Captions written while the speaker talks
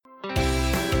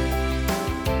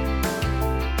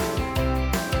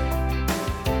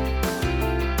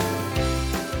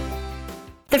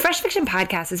The Fresh Fiction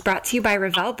Podcast is brought to you by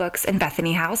Revell Books and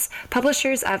Bethany House,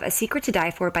 publishers of A Secret to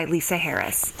Die For by Lisa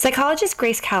Harris. Psychologist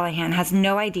Grace Callahan has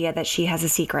no idea that she has a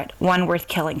secret, one worth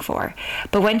killing for.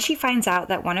 But when she finds out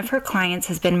that one of her clients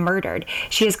has been murdered,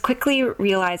 she as quickly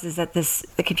realizes that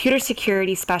the computer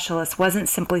security specialist wasn't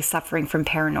simply suffering from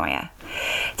paranoia.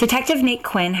 Detective Nate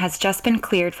Quinn has just been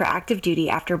cleared for active duty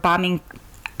after bombing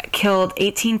killed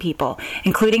 18 people,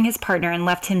 including his partner, and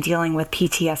left him dealing with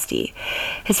PTSD.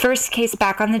 His first case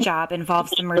back on the job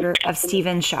involves the murder of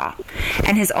Stephen Shaw,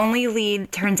 and his only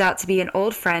lead turns out to be an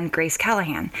old friend, Grace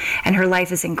Callahan, and her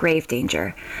life is in grave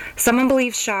danger. Someone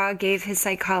believes Shaw gave his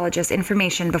psychologist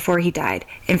information before he died,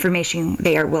 information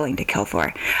they are willing to kill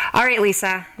for. All right,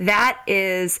 Lisa, that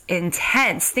is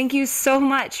intense. Thank you so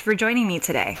much for joining me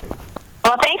today.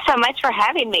 Well, thanks so much for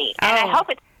having me, and I hope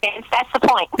it's intense. That's the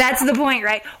point. That's the point,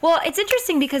 right? Well, it's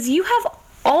interesting because you have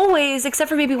always, except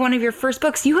for maybe one of your first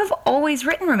books, you have always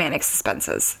written romantic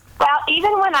suspenses. Well,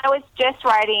 even when I was just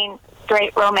writing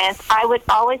straight romance, I would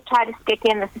always try to stick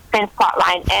in the suspense plot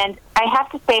line, and I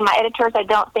have to say my editors, I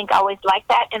don't think always like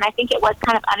that, and I think it was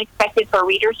kind of unexpected for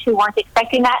readers who weren't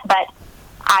expecting that, but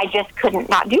I just couldn't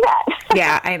not do that.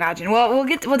 Yeah, I imagine. Well,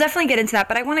 we'll definitely get into that,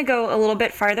 but I want to go a little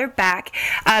bit farther back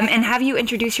and have you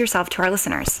introduce yourself to our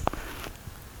listeners.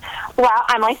 Well,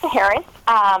 I'm Lisa Harris.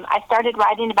 I started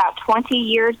writing about 20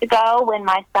 years ago when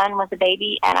my son was a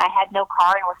baby and I had no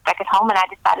car and was stuck at home, and I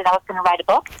decided I was going to write a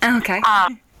book. Okay.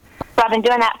 So I've been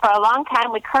doing that for a long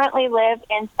time. We currently live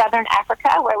in southern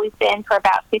Africa, where we've been for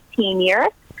about 15 years.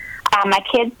 My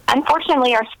kids,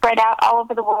 unfortunately, are spread out all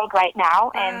over the world right now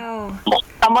and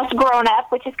almost grown up,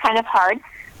 which is kind of hard.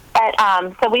 But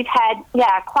so we've had,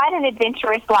 quite an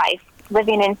adventurous life,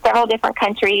 living in several different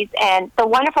countries. And the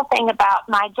wonderful thing about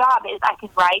my job is I can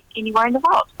write anywhere in the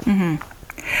world. Mm-hmm.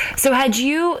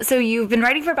 So you've been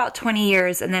writing for about 20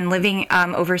 years and then living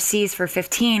overseas for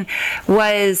 15.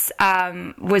 Was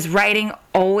writing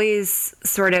always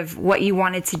sort of what you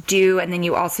wanted to do, and then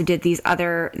you also did these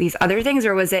other things,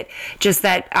 or was it just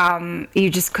that you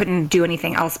just couldn't do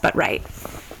anything else but write?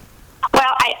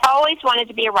 Well, I always wanted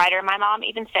to be a writer. My mom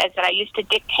even says that I used to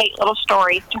dictate little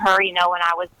stories to her, when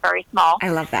I was very small. I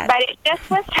love that. But it just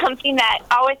was something that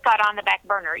always got on the back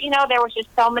burner. There was just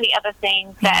so many other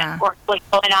things that were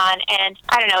going on, and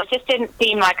I don't know, it just didn't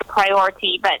seem like a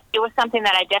priority, but it was something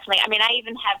that I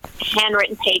even have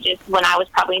handwritten pages when I was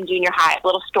probably in junior high,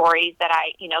 little stories that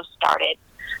I, started.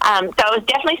 So it was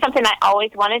definitely something I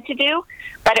always wanted to do,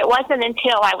 but it wasn't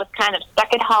until I was kind of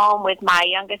stuck at home with my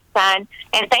youngest son,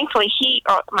 and thankfully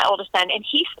my oldest son, and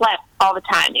he slept all the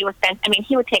time. He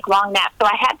would take long naps, so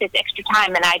I had this extra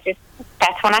time, and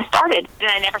that's when I started, and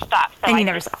I never stopped. So and you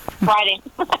never stopped. Writing.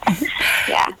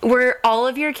 Yeah. Were all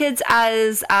of your kids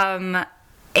as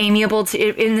amiable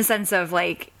in the sense of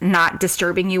like not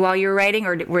disturbing you while you were writing,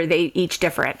 or were they each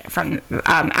different from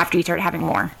after you started having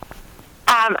more?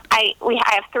 I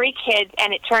have 3 kids,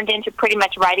 and it turned into pretty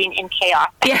much writing in chaos.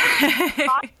 Yeah.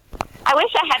 I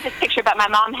wish I had this picture, but my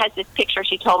mom has this picture.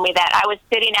 She told me that I was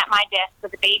sitting at my desk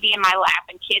with a baby in my lap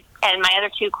and kids and my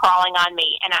other 2 crawling on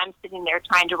me, and I'm sitting there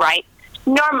trying to write.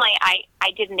 Normally,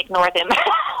 I didn't ignore them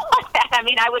like that.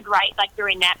 I would write like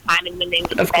during nap time and when they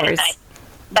would go to bed at night.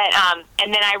 But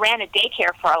and then I ran a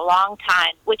daycare for a long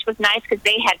time, which was nice because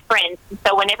they had friends. And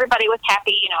so when everybody was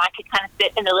happy, I could kind of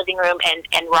sit in the living room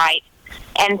and write.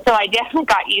 And so I definitely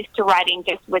got used to writing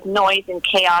just with noise and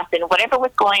chaos and whatever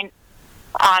was going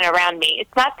on around me.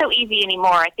 It's not so easy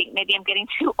anymore. I think maybe I'm getting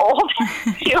too old.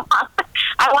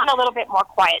 I want a little bit more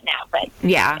quiet now. But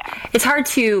yeah. It's hard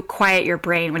to quiet your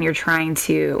brain when you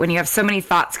have so many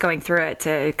thoughts going through it,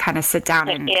 to kind of sit down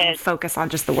and focus on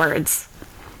just the words.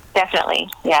 Definitely,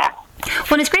 yeah.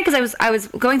 Well, it's great because I was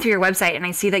going through your website and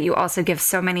I see that you also give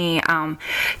so many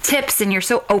tips, and you're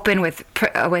so open with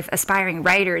aspiring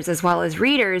writers as well as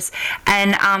readers.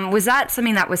 And was that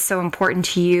something that was so important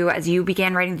to you as you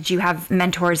began writing? Did you have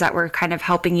mentors that were kind of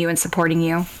helping you and supporting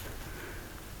you?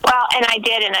 Well, and I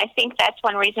did, and I think that's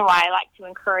one reason why I like to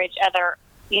encourage other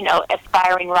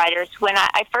aspiring writers. When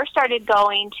I first started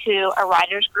going to a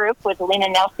writers group with Lena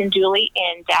Nelson Dooley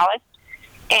in Dallas,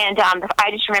 and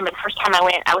I just remember the first time I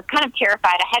went, I was kind of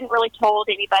terrified. I hadn't really told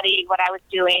anybody what I was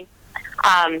doing.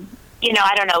 I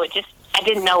don't know. I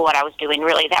didn't know what I was doing,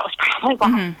 really. That was probably why.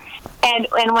 Mm-hmm.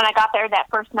 And when I got there that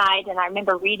first night, and I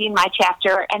remember reading my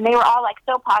chapter, and they were all like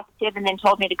so positive, and then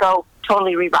told me to go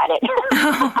totally rewrite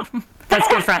it. That's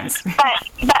good friends.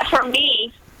 But for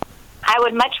me, I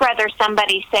would much rather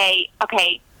somebody say,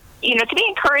 okay, to be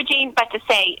encouraging, but to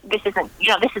say this isn't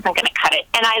going to cut it.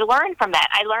 And I learned from that.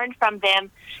 I learned from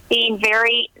them being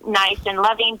very nice and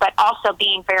loving, but also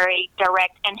being very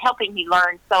direct and helping me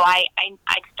learn. So I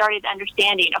started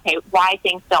understanding, okay, why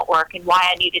things don't work and why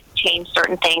I needed to change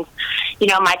certain things.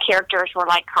 My characters were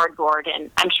like cardboard, and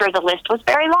I'm sure the list was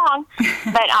very long.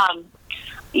 But,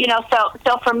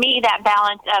 so for me, that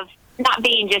balance of not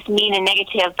being just mean and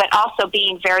negative, but also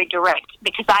being very direct,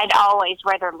 because I'd always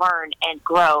rather learn and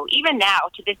grow. Even now,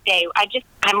 to this day,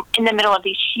 I'm in the middle of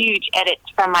these huge edits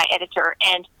from my editor,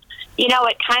 and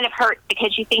it kind of hurts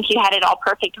because you think you had it all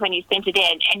perfect when you sent it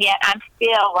in, and yet I'm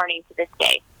still learning to this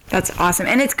day. That's awesome.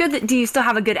 And it's good do you still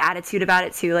have a good attitude about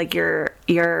it too? Like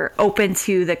you're open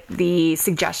to the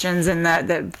suggestions and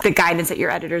the guidance that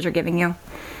your editors are giving you?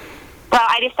 Well,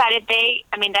 I decided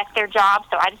that's their job,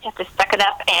 so I just have to suck it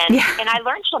up, and I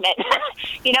learned from it,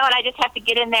 and I just have to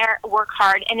get in there, work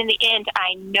hard, and in the end,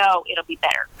 I know it'll be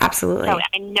better. Absolutely. So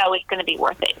I know it's going to be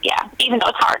worth it, even though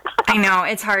it's hard. I know,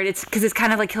 it's hard. It's because it's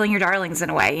kind of like killing your darlings in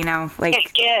a way, Like,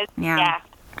 it is, yeah.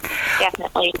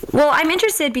 Definitely. Well, I'm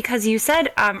interested because you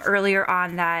said earlier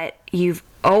on that you've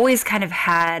always kind of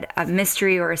had a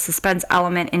mystery or a suspense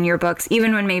element in your books,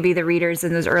 even when maybe the readers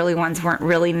in those early ones weren't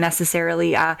really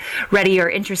necessarily ready or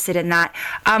interested in that.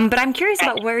 But I'm curious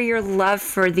about where your love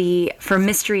for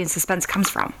mystery and suspense comes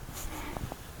from.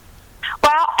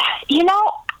 Well,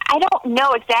 I don't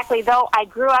know exactly, though. I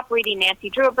grew up reading Nancy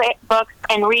Drew books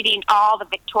and reading all the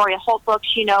Victoria Holt books,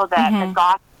 the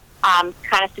goth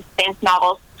kind of suspense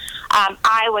novels.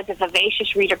 I was a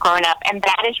voracious reader growing up, and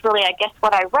that is really, I guess,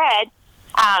 what I read.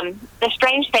 The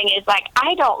strange thing is,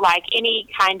 I don't like any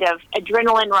kind of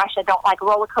adrenaline rush. I don't like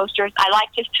roller coasters. I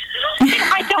like to,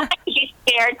 I don't like to be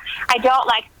scared. I don't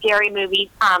like scary movies.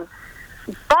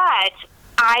 But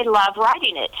I love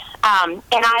writing it. And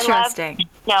I love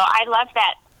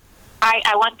that.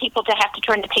 I want people to have to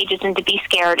turn the pages and to be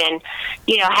scared and,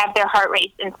 have their heart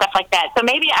race and stuff like that. So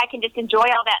maybe I can just enjoy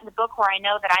all that in the book where I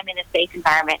know that I'm in a safe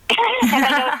environment. And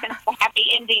I know it's going to be a happy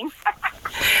ending.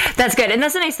 That's good. And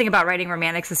that's the nice thing about writing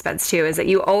romantic suspense, too, is that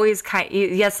you always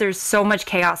yes, there's so much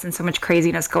chaos and so much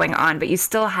craziness going on, but you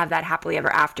still have that happily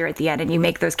ever after at the end. And you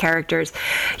make those characters,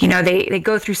 they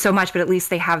go through so much, but at least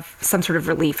they have some sort of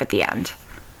relief at the end.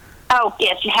 Oh,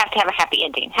 yes, you have to have a happy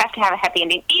ending.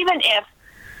 Even if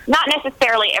not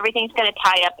necessarily everything's going to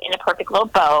tie up in a perfect little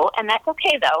bow, and that's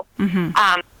okay, though.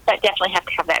 Mm-hmm. But definitely have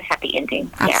to have that happy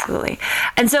ending. Absolutely. Yeah.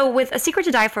 And so with A Secret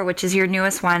to Die For, which is your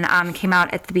newest one, came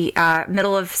out at the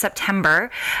middle of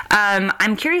September.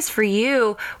 I'm curious for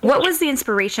you, what was the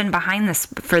inspiration behind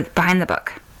the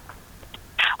book?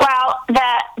 Well,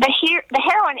 the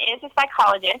heroine is a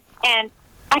psychologist, and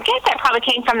I guess that probably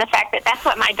came from the fact that that's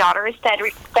what my daughter is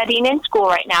studying in school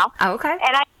right now. Oh, okay.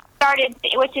 And I started,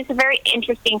 which is a very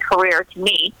interesting career to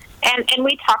me, and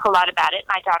we talk a lot about it,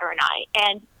 my daughter and I,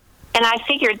 and I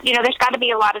figured, there's got to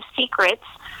be a lot of secrets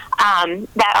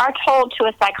that are told to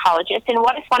a psychologist, and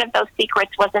what if one of those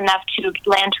secrets was enough to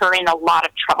land her in a lot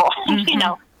of trouble? Mm-hmm.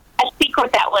 A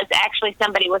secret that was actually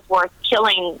somebody was worth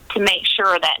killing to make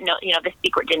sure that the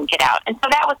secret didn't get out. And so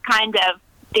that was kind of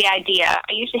the idea.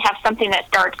 I usually have something that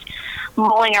starts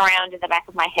mulling around in the back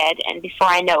of my head, and before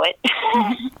I know it,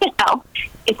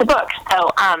 it's a book.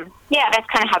 So, that's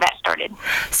kind of how that started.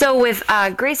 So with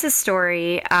Grace's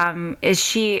story, is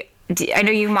she... I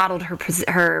know you modeled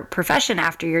her profession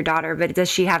after your daughter, but does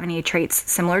she have any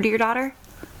traits similar to your daughter?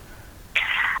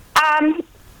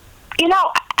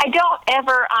 I don't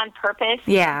ever on purpose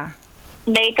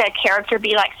make a character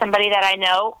be like somebody that I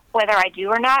know. Whether I do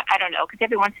or not, I don't know, because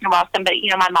every once in a while somebody,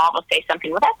 my mom will say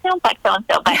something, well, that sounds like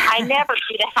so-and-so, but I never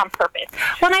do that on purpose.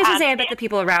 Well, nice to say, I bet the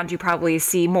people around you probably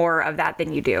see more of that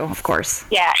than you do, of course.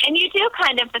 Yeah, and you do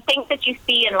kind of the things that you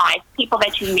see in life, people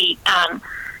that you meet,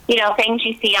 things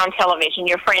you see on television,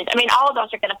 your friends. I mean, all of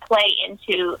those are going to play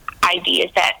into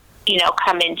ideas that,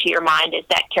 come into your mind as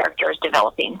that character is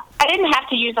developing. I didn't have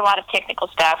to use a lot of technical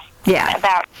stuff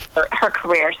about her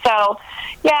career. So,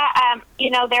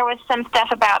 there was some stuff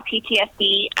about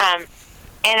PTSD,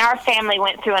 and our family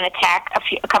went through an attack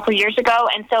a couple years ago,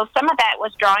 and so some of that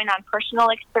was drawing on personal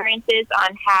experiences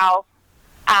on how,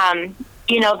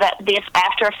 the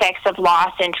after effects of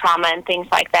loss and trauma and things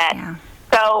like that. Yeah.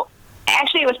 So,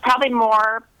 actually, it was probably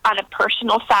more on a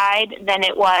personal side than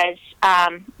it was.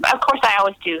 Of course, I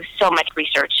always do so much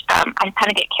research. I kind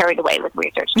of get carried away with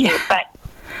research, too. But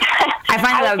I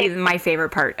find that would be my favorite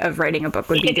part of writing a book,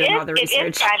 would be doing all the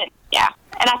research.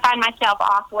 And I find myself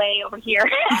off way over here,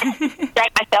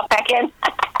 drag myself back in.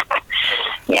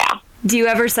 Yeah. Do you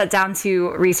ever sit down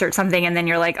to research something and then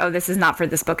you're like, oh, this is not for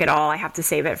this book at all, I have to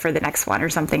save it for the next one or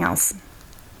something else?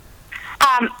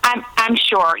 I'm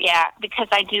sure, yeah, because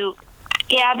I do.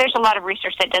 Yeah, there's a lot of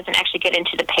research that doesn't actually get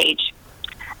into the page.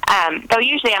 Though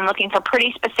usually I'm looking for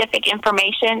pretty specific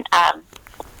information.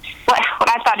 What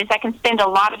I thought is I can spend a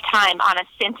lot of time on a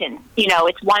sentence.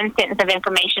 It's one sentence of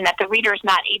information that the reader's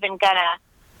not even gonna,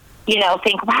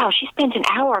 think, wow, she spent an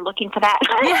hour looking for that,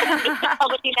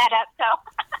 looking that up.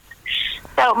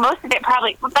 So most of it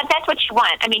probably, but that's what you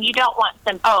want. I mean, you don't want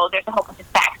there's a whole bunch of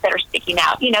facts that are sticking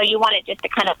out. You want it just to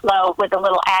kind of flow with a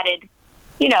little added,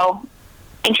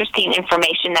 interesting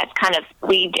information that's kind of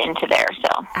weaved into there.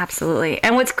 So absolutely.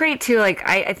 And what's great too, like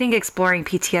I think exploring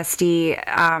PTSD,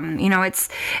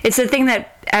 it's a thing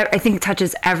that I think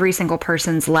touches every single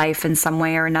person's life in some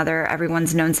way or another.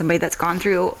 Everyone's known somebody that's gone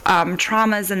through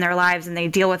traumas in their lives, and they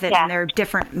deal with it in their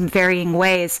different varying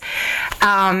ways.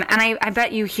 And I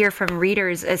bet you hear from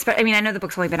readers, I know the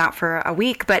book's only been out for a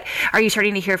week, but are you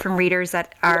starting to hear from readers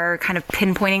that are kind of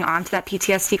pinpointing onto that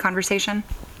PTSD conversation?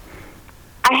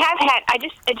 I have had. I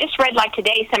just read, like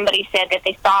today, somebody said that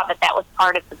they saw that was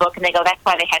part of the book, and they go, "That's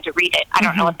why they had to read it." I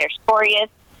don't know what their story is,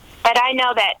 but I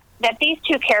know that these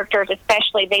two characters,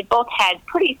 especially, they both had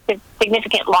pretty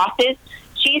significant losses.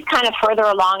 She's kind of further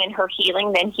along in her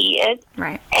healing than he is,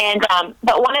 right? And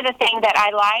but one of the things that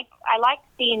I like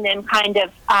seeing them kind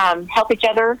of help each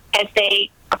other as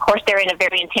they, of course, they're in a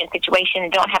very intense situation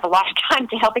and don't have a lot of time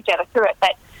to help each other through it,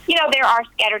 but. There are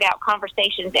scattered out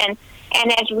conversations, and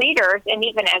as readers, and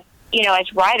even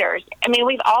as writers,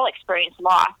 we've all experienced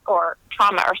loss or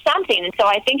trauma or something, and so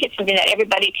I think it's something that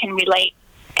everybody can relate.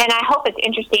 And I hope it's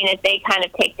interesting as they kind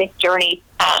of take this journey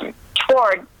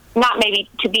toward not maybe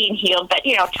to being healed, but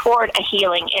toward a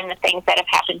healing in the things that have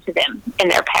happened to them in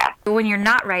their past. When you're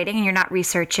not writing and you're not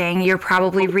researching, you're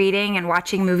probably reading and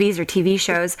watching movies or TV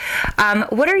shows.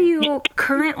 What are you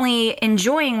currently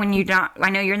enjoying when you don't? I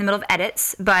know you're in the middle of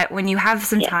edits, but when you have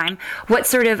some time, what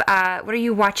are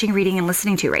you watching, reading, and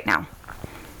listening to right now?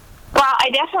 Well,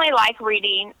 I definitely like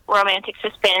reading romantic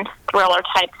suspense, thriller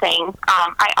type things.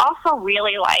 I also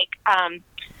really like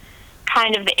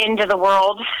kind of the end of the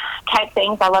world type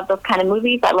things. I love those kind of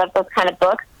movies. I love those kind of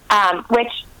books,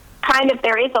 which kind of,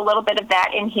 there is a little bit of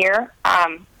that in here,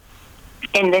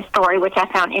 in this story, which I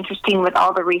found interesting with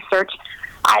all the research.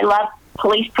 I love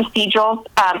police procedurals.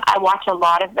 I watch a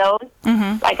lot of those,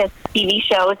 like as TV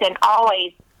shows, and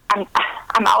always, I'm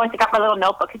always got my little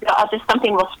notebook. Just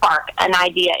something will spark an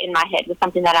idea in my head with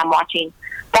something that I'm watching.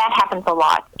 That happens a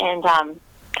lot. And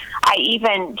I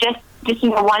even just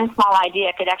one small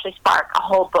idea could actually spark a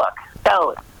whole book.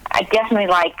 So I definitely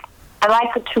like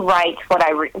to write what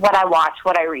I watch,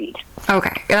 what I read.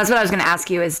 Okay, that's what I was going to ask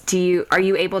you. Are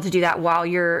you able to do that while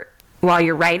you're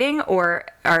writing, or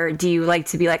do you like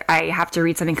to be like, I have to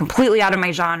read something completely out of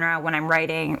my genre when I'm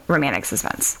writing romantic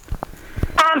suspense?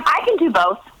 I can do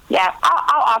both. Yeah,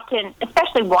 I'll often,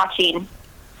 especially watching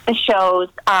the shows,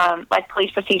 like police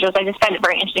procedurals, I just find it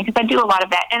very interesting because I do a lot of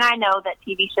that, and I know that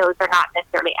TV shows are not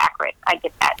necessarily accurate. I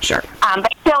get that. Sure.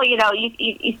 But still, you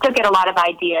still get a lot of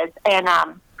ideas, and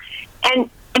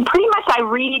pretty much I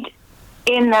read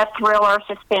in the thriller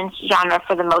suspense genre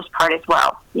for the most part as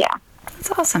well. Yeah.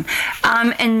 That's awesome.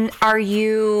 And are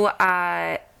you?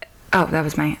 That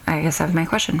was my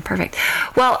question. Perfect.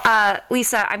 Well,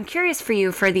 Lisa, I'm curious for you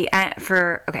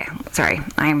okay, sorry,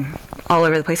 I'm all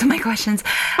over the place with my questions.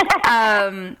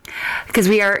 Because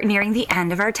we are nearing the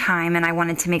end of our time, and I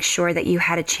wanted to make sure that you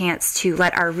had a chance to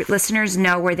let our listeners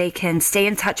know where they can stay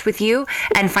in touch with you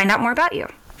and find out more about you.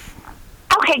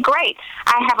 Okay, great.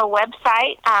 I have a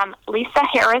website,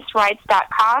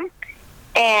 lisaharriswrites.com.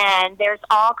 And there's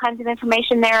all kinds of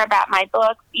information there about my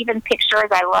books, even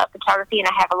pictures. I love photography, and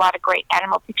I have a lot of great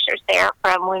animal pictures there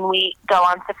from when we go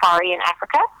on safari in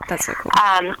Africa. That's so cool.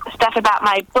 Stuff about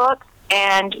my books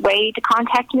and way to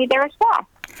contact me there as well.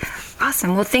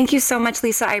 Awesome. Well, thank you so much,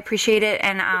 Lisa. I appreciate it.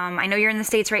 And I know you're in the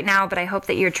States right now, but I hope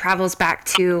that your travels back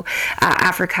to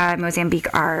Africa and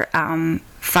Mozambique are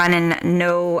fun and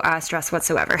no stress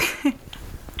whatsoever.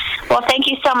 Well, thank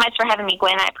you so much for having me,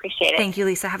 Gwen. I appreciate it. Thank you,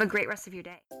 Lisa. Have a great rest of your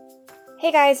day.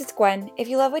 Hey guys, it's Gwen. If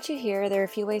you love what you hear, there are a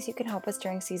few ways you can help us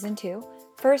during season 2.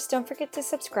 First, don't forget to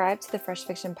subscribe to the Fresh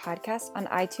Fiction Podcast on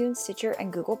iTunes, Stitcher,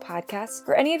 and Google Podcasts,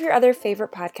 or any of your other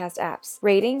favorite podcast apps.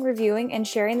 Rating, reviewing, and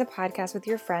sharing the podcast with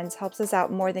your friends helps us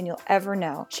out more than you'll ever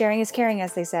know. Sharing is caring,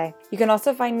 as they say. You can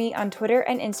also find me on Twitter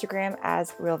and Instagram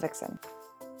as Real Vixen.